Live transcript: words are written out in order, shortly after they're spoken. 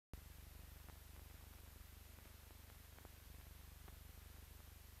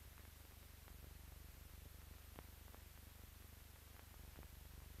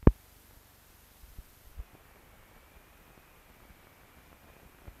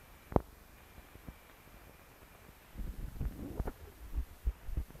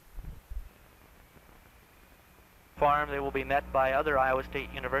farm, they will be met by other Iowa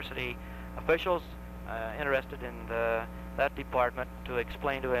State University officials interested in that department to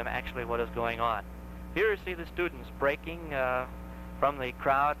explain to him actually what is going on. Here you see the students breaking from the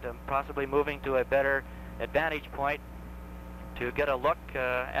crowd, possibly moving to a better advantage point to get a look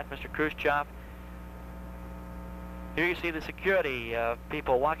at Mr. Khrushchev. Here you see the security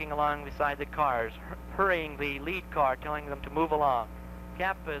people walking along beside the cars, hurrying the lead car, telling them to move along.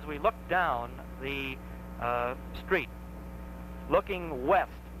 Cap, as we look down the street, looking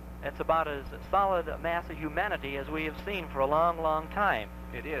west, it's about as solid a mass of humanity as we have seen for a long, long time.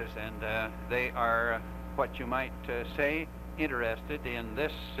 It is, and they are, what you might say, interested in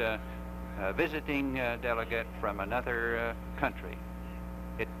this visiting delegate from another country.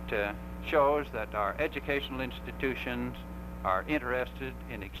 It shows that our educational institutions are interested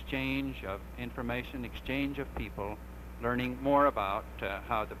in exchange of information, exchange of people, learning more about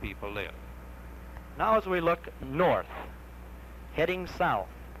how the people live. Now as we look north, heading south,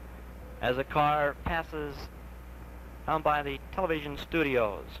 as a car passes down by the television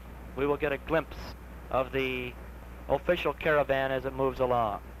studios, we will get a glimpse of the official caravan as it moves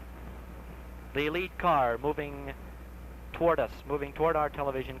along. The lead car moving toward us, moving toward our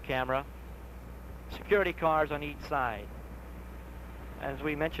television camera. Security cars on each side. As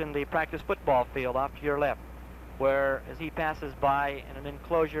we mentioned, the practice football field off to your left, where as he passes by in an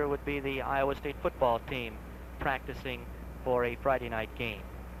enclosure would be the Iowa State football team practicing for a Friday night game.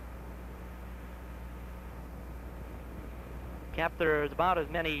 Cap, there's about as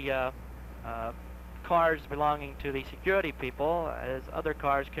many cars belonging to the security people as other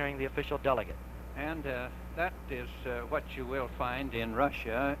cars carrying the official delegate. And that is what you will find in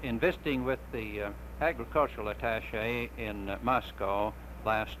Russia. In visiting with the agricultural attaché in Moscow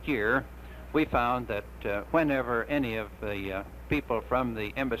last year, we found that whenever any of the people from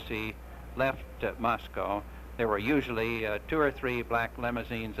the embassy left Moscow, there were usually 2 or 3 black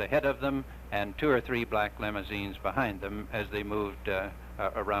limousines ahead of them and 2 or 3 black limousines behind them as they moved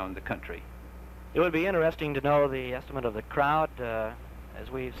around the country. It would be interesting to know the estimate of the crowd.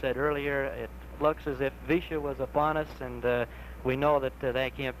 As we said earlier, it looks as if Visha was upon us, and we know that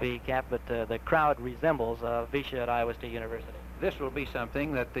that can't be, Cap, but the crowd resembles Visha at Iowa State University. This will be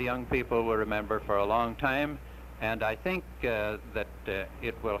something that the young people will remember for a long time, and I think that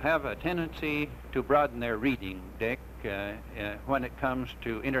it will have a tendency to broaden their reading, Dick, when it comes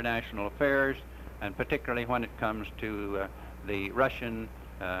to international affairs, and particularly when it comes to the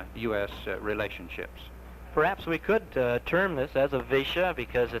Russian-U.S. relationships. Perhaps we could term this as a Visha,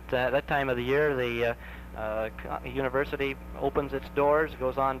 because at that time of the year the university opens its doors,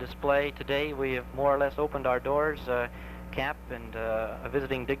 goes on display. Today we have more or less opened our doors, Cap, and a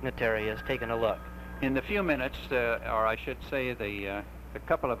visiting dignitary has taken a look. In the few minutes, or I should say the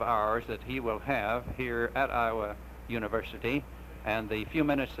couple of hours that he will have here at Iowa University, and the few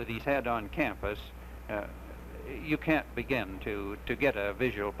minutes that he's had on campus, you can't begin to get a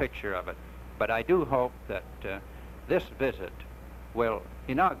visual picture of it. But I do hope that this visit will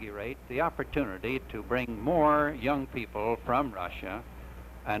inaugurate the opportunity to bring more young people from Russia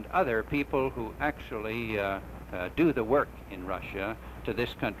and other people who actually do the work in Russia to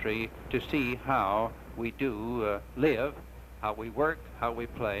this country to see how we do live, how we work, how we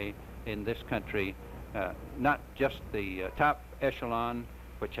play in this country, not just the top echelon,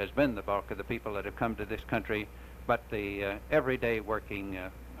 which has been the bulk of the people that have come to this country, but the everyday working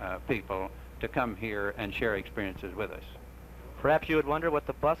people to come here and share experiences with us. Perhaps you would wonder what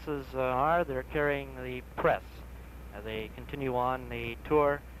the buses are. They're carrying the press as they continue on the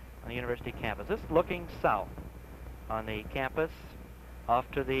tour on the university campus. This is looking south on the campus. Off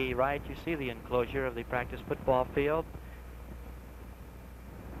to the right, you see the enclosure of the practice football field.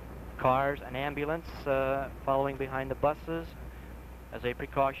 Cars, an ambulance following behind the buses as a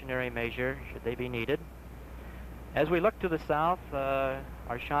precautionary measure should they be needed. As we look to the south,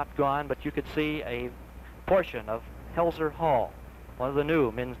 our shot gone, but you could see a portion of Helzer Hall, one of the new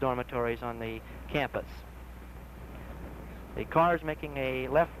men's dormitories on the campus. The cars making a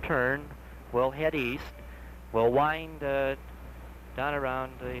left turn will head east, will wind down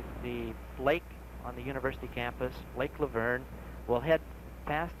around the lake on the university campus, Lake Laverne, will head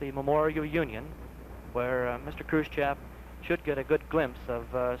past the Memorial Union, where Mr. Khrushchev should get a good glimpse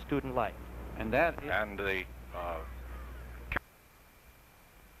of student life. And that is... And the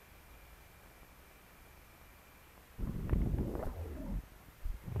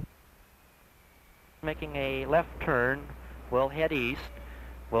making a left turn, will head east,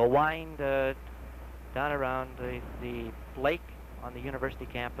 will wind down around the lake on the university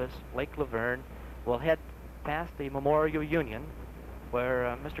campus, Lake Laverne, will head past the Memorial Union,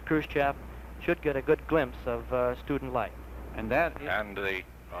 where Mr. Khrushchev should get a good glimpse of student life. And that is... And the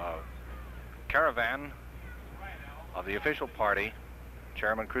caravan of the official party,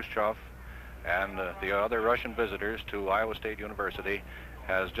 Chairman Khrushchev, and the other Russian visitors to Iowa State University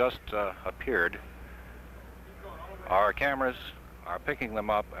has just appeared. Our cameras are picking them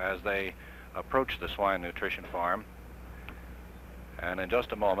up as they approach the Swine Nutrition Farm. And in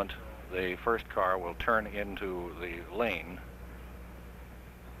just a moment, the first car will turn into the lane.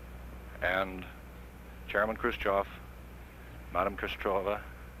 And Chairman Khrushchev, Madam Khrushcheva,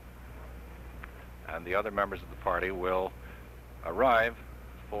 and the other members of the party will arrive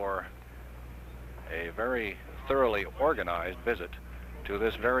for a very thoroughly organized visit to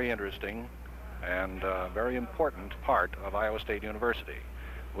this very interesting and very important part of Iowa State University.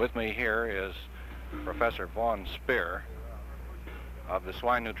 With me here is Professor Vaughn Spear of the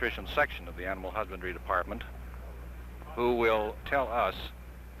Swine Nutrition section of the Animal Husbandry Department, who will tell us,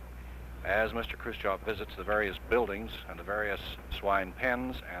 as Mr. Khrushchev visits the various buildings and the various swine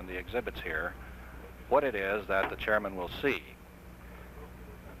pens and the exhibits here, what it is that the chairman will see.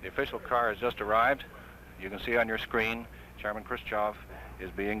 The official car has just arrived. You can see on your screen, Chairman Khrushchev is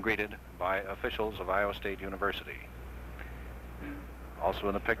being greeted by officials of Iowa State University. Also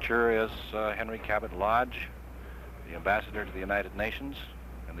in the picture is Henry Cabot Lodge, the ambassador to the United Nations,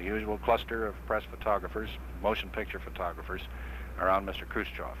 and the usual cluster of press photographers, motion picture photographers, around Mr.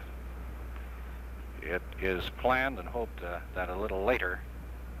 Khrushchev. It is planned and hoped that a little later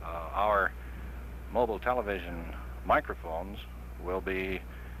our mobile television microphones will be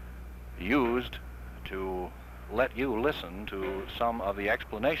used to let you listen to some of the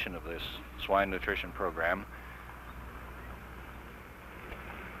explanation of this swine nutrition program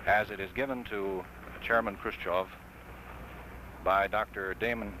as it is given to Chairman Khrushchev by Dr.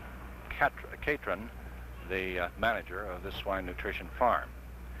 Damon Catron, the manager of this swine nutrition farm.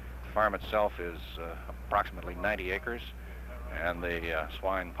 The farm itself is approximately 90 acres, and the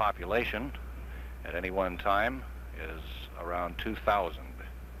swine population at any one time is around 2,000.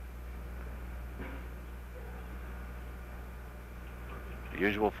 The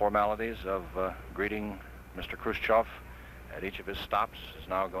usual formalities of greeting Mr. Khrushchev at each of his stops is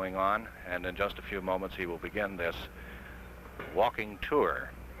now going on, and in just a few moments he will begin this walking tour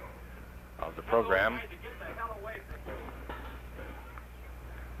of the program.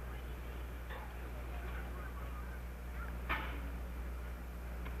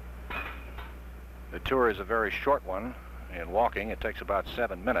 The tour is a very short one. In walking, it takes about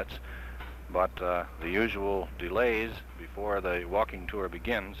 7 minutes, but the usual delays before the walking tour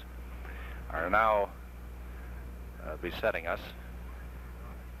begins are now besetting us,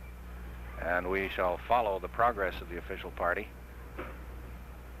 and we shall follow the progress of the official party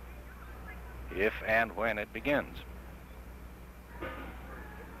if and when it begins.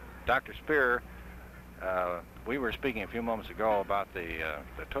 Dr. Spear, we were speaking a few moments ago about the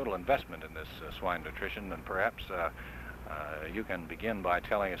total investment in this swine nutrition, and perhaps you can begin by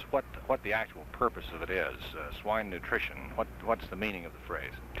telling us what the actual purpose of it is. Swine nutrition, what's the meaning of the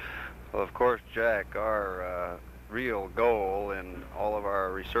phrase? Well, of course, Jack, our real goal in all of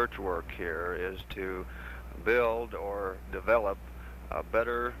our research work here is to build or develop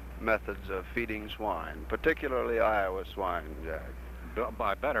better methods of feeding swine, particularly Iowa swine, Jack.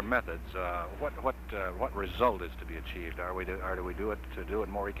 By better methods, what result is to be achieved? Do we do it to do it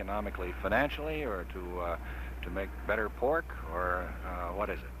more economically, financially, or to make better pork, or what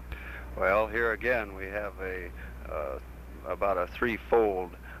is it? Well, here again we have about a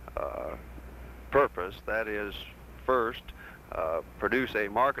threefold purpose. That is, first, produce a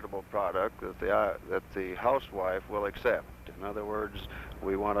marketable product that the housewife will accept. In other words,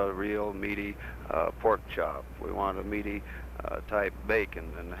 we want a real meaty pork chop. We want a meaty type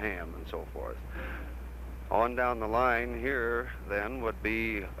bacon and ham and so forth. On down the line here then would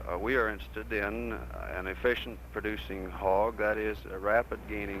be, we are interested in an efficient producing hog, that is a rapid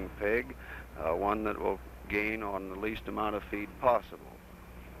gaining pig, one that will gain on the least amount of feed possible.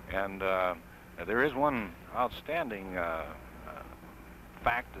 And there is one outstanding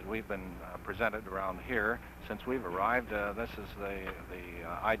fact that we've been presented around here since we've arrived. This is the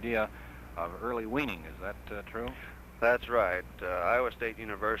idea of early weaning. Is that true? That's right. Iowa State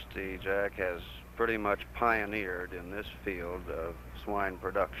University, Jack, has pretty much pioneered in this field of swine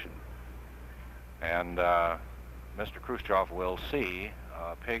production. And Mr. Khrushchev will see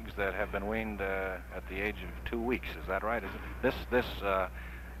pigs that have been weaned at the age of 2 weeks. Is that right? Is it this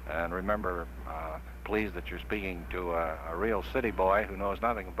and remember, please, that you're speaking to a real city boy who knows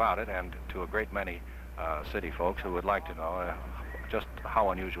nothing about it, and to a great many city folks who would like to know just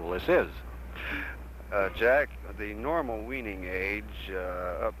how unusual this is. Jack, the normal weaning age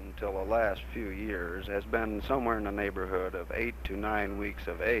up until the last few years has been somewhere in the neighborhood of 8 to 9 weeks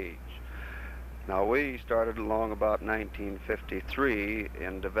of age. Now, we started along about 1953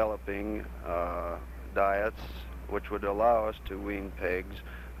 in developing diets which would allow us to wean pigs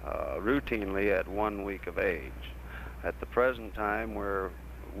routinely at 1 week of age. At the present time, we're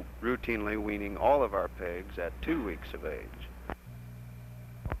routinely weaning all of our pigs at 2 weeks of age.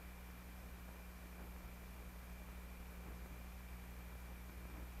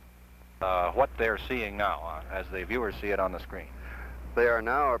 What they're seeing now, as the viewers see it on the screen. They are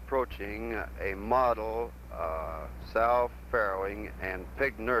now approaching a model sow farrowing and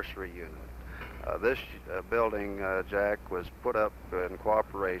pig nursery unit. This building, Jack, was put up in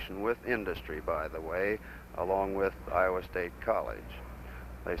cooperation with industry, by the way, along with Iowa State College.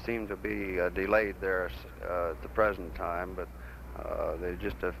 They seem to be delayed there at the present time, but there's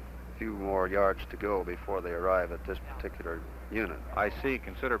just a few more yards to go before they arrive at this particular unit. I see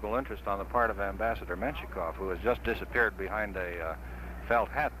considerable interest on the part of Ambassador Menshikov, who has just disappeared behind a felt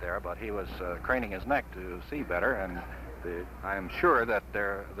hat there, but he was craning his neck to see better, and I am sure that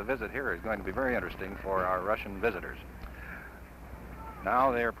the visit here is going to be very interesting for our Russian visitors.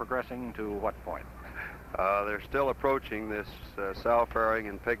 Now they're progressing to what point? They're still approaching this sow farrowing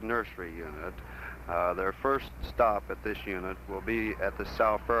and pig nursery unit. Their first stop at this unit will be at the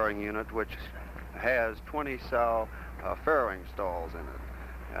sow farrowing unit, which has 20 sow farrowing stalls in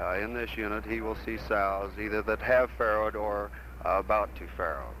it. In this unit, he will see sows either that have farrowed or about to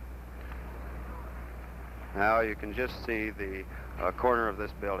farrow. Now you can just see the corner of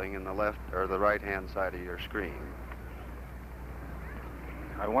this building in the left or the right-hand side of your screen.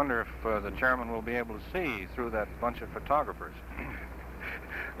 I wonder if the chairman will be able to see through that bunch of photographers.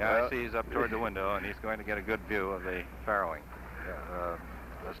 Yeah, Well, I see he's up toward the window, and he's going to get a good view of the farrowing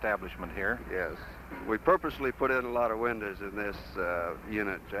establishment here. Yes. We purposely put in a lot of windows in this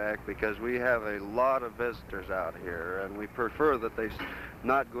unit, Jack, because we have a lot of visitors out here, and we prefer that they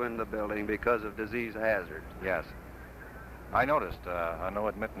not go in the building because of disease hazards. Yes. I noticed a no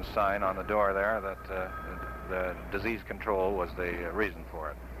admittance sign on the door there that the disease control was the reason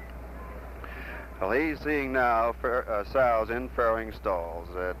for it. Well, he's seeing now sows in farrowing stalls.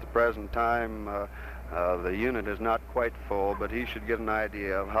 At the present time, the unit is not quite full, but he should get an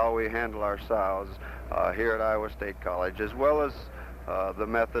idea of how we handle our sows here at Iowa State College, as well as the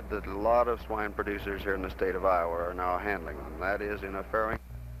method that a lot of swine producers here in the state of Iowa are now handling them. That is in a farrowing.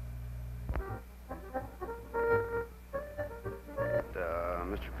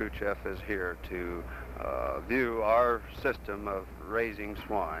 Mr. Khrushchev is here to view our system of raising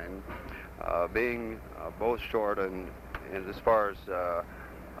swine, being both short and as far as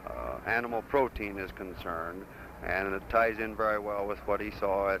animal protein is concerned, and it ties in very well with what he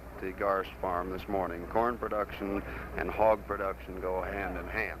saw at the Garst farm this morning. Corn production and hog production go hand in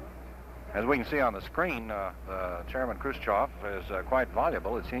hand. As we can see on the screen, Chairman Khrushchev is quite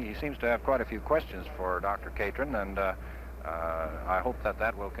voluble. He seems to have quite a few questions for Dr. Catron, and I hope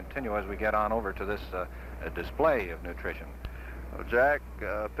that will continue as we get on over to this display of nutrition. Well, Jack,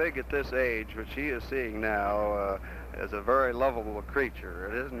 a pig at this age, which he is seeing now, is a very lovable creature.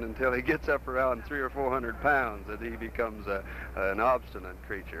 It isn't until he gets up around 300 or 400 pounds that he becomes an obstinate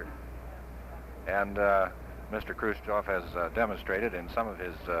creature. And Mr. Khrushchev has demonstrated in some of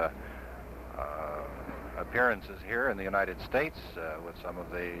his appearances here in the United States with some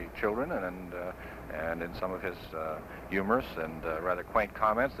of the children and in some of his humorous and rather quaint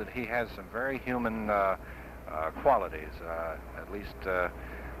comments that he has some very human qualities, at least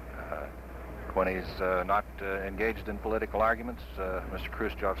when he's not engaged in political arguments. Mr.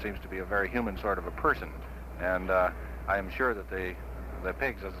 Khrushchev seems to be a very human sort of a person, and I am sure that the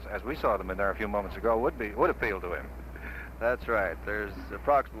pigs, as we saw them in there a few moments ago, would appeal to him. That's right. There's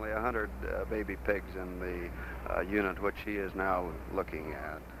approximately 100 baby pigs in the unit which he is now looking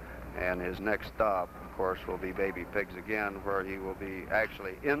at. And his next stop, of course, will be baby pigs again, where he will be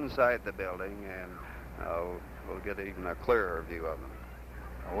actually inside the building, and we'll get even a clearer view of them.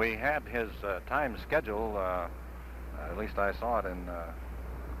 We had his time schedule, at least I saw it in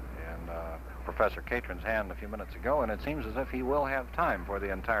Professor Catron's hand a few minutes ago, and it seems as if he will have time for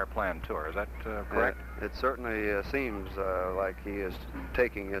the entire planned tour. Is that correct? It certainly seems like he is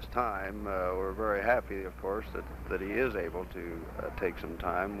taking his time. We're very happy, of course, that he is able to take some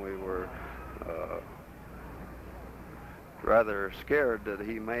time. We were rather scared that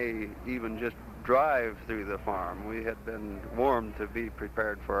he may even just drive through the farm. We had been warned to be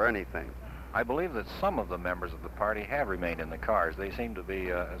prepared for anything. I believe that some of the members of the party have remained in the cars. They seem to be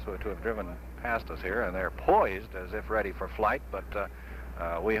to have driven past us here, and they're poised as if ready for flight, but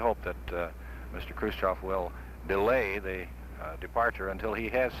we hope that Mr. Khrushchev will delay the departure until he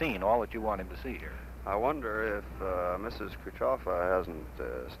has seen all that you want him to see here. I wonder if Mrs. Khrushchev hasn't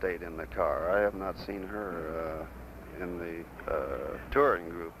stayed in the car. I have not seen her in the touring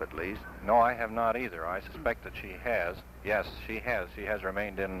group, at least. No, I have not either. I suspect that she has. Yes, she has. She has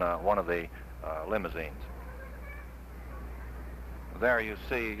remained in one of the limousines. There you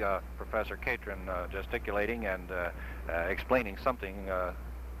see Professor Katrin gesticulating and explaining something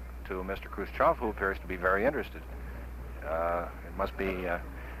to Mr. Khrushchev, who appears to be very interested. It must be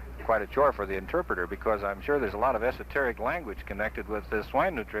quite a chore for the interpreter, because I'm sure there's a lot of esoteric language connected with this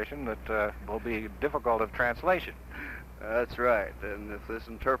swine nutrition that will be difficult of translation. That's right, and if this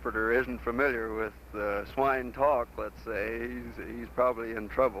interpreter isn't familiar with swine talk, let's say, he's probably in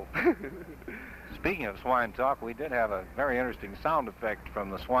trouble. Speaking of swine talk, we did have a very interesting sound effect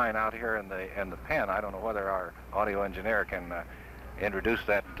from the swine out here in the pen. I don't know whether our audio engineer can introduce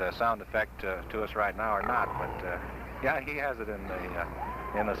that sound effect to us right now or not, but yeah, he has it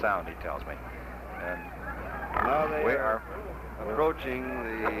in the sound, he tells me. And now they we are approaching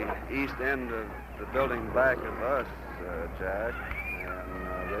the east end of the building back of us, Jack,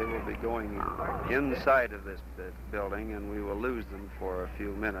 and they will be going inside of this building, and we will lose them for a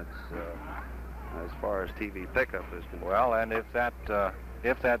few minutes as far as TV pickup is concerned. Well, and if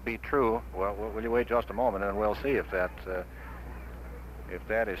that be true, well, will you wait just a moment, and we'll see if that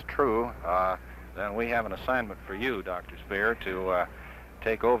is true. Then we have an assignment for you, Dr. Spear, to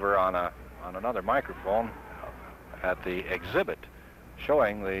take over on another microphone at the exhibit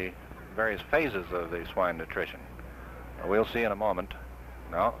showing the various phases of the swine nutrition. We'll see in a moment.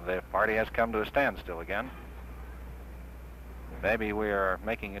 No, the party has come to a standstill again. Maybe we are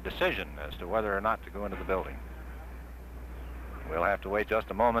making a decision as to whether or not to go into the building. We'll have to wait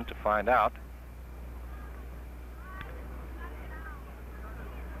just a moment to find out.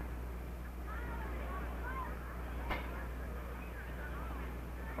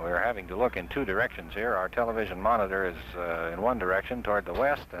 We're having to look in two directions here. Our television monitor is in one direction toward the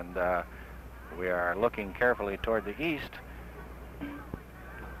west, and we are looking carefully toward the east.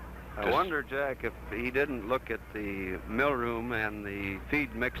 I wonder, Jack, if he didn't look at the mill room and the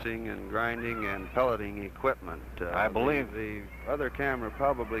feed mixing and grinding and pelleting equipment. I believe the other camera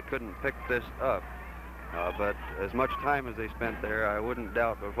probably couldn't pick this up. But as much time as they spent there, I wouldn't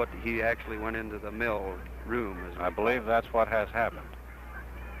doubt but what he actually went into the mill room. I believe that's what has happened.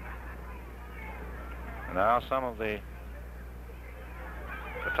 Now some of the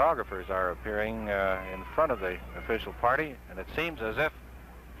photographers are appearing in front of the official party, and it seems as if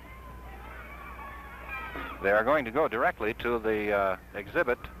they are going to go directly to the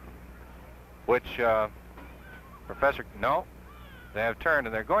exhibit, which No, they have turned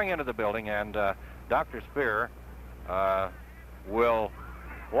and they're going into the building, and Dr. Spear will,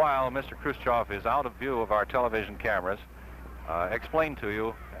 while Mr. Khrushchev is out of view of our television cameras, explain to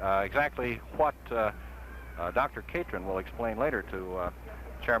you exactly what Dr. Katrin will explain later to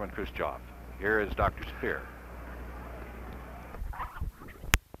Chairman Khrushchev. Here is Dr. Spear.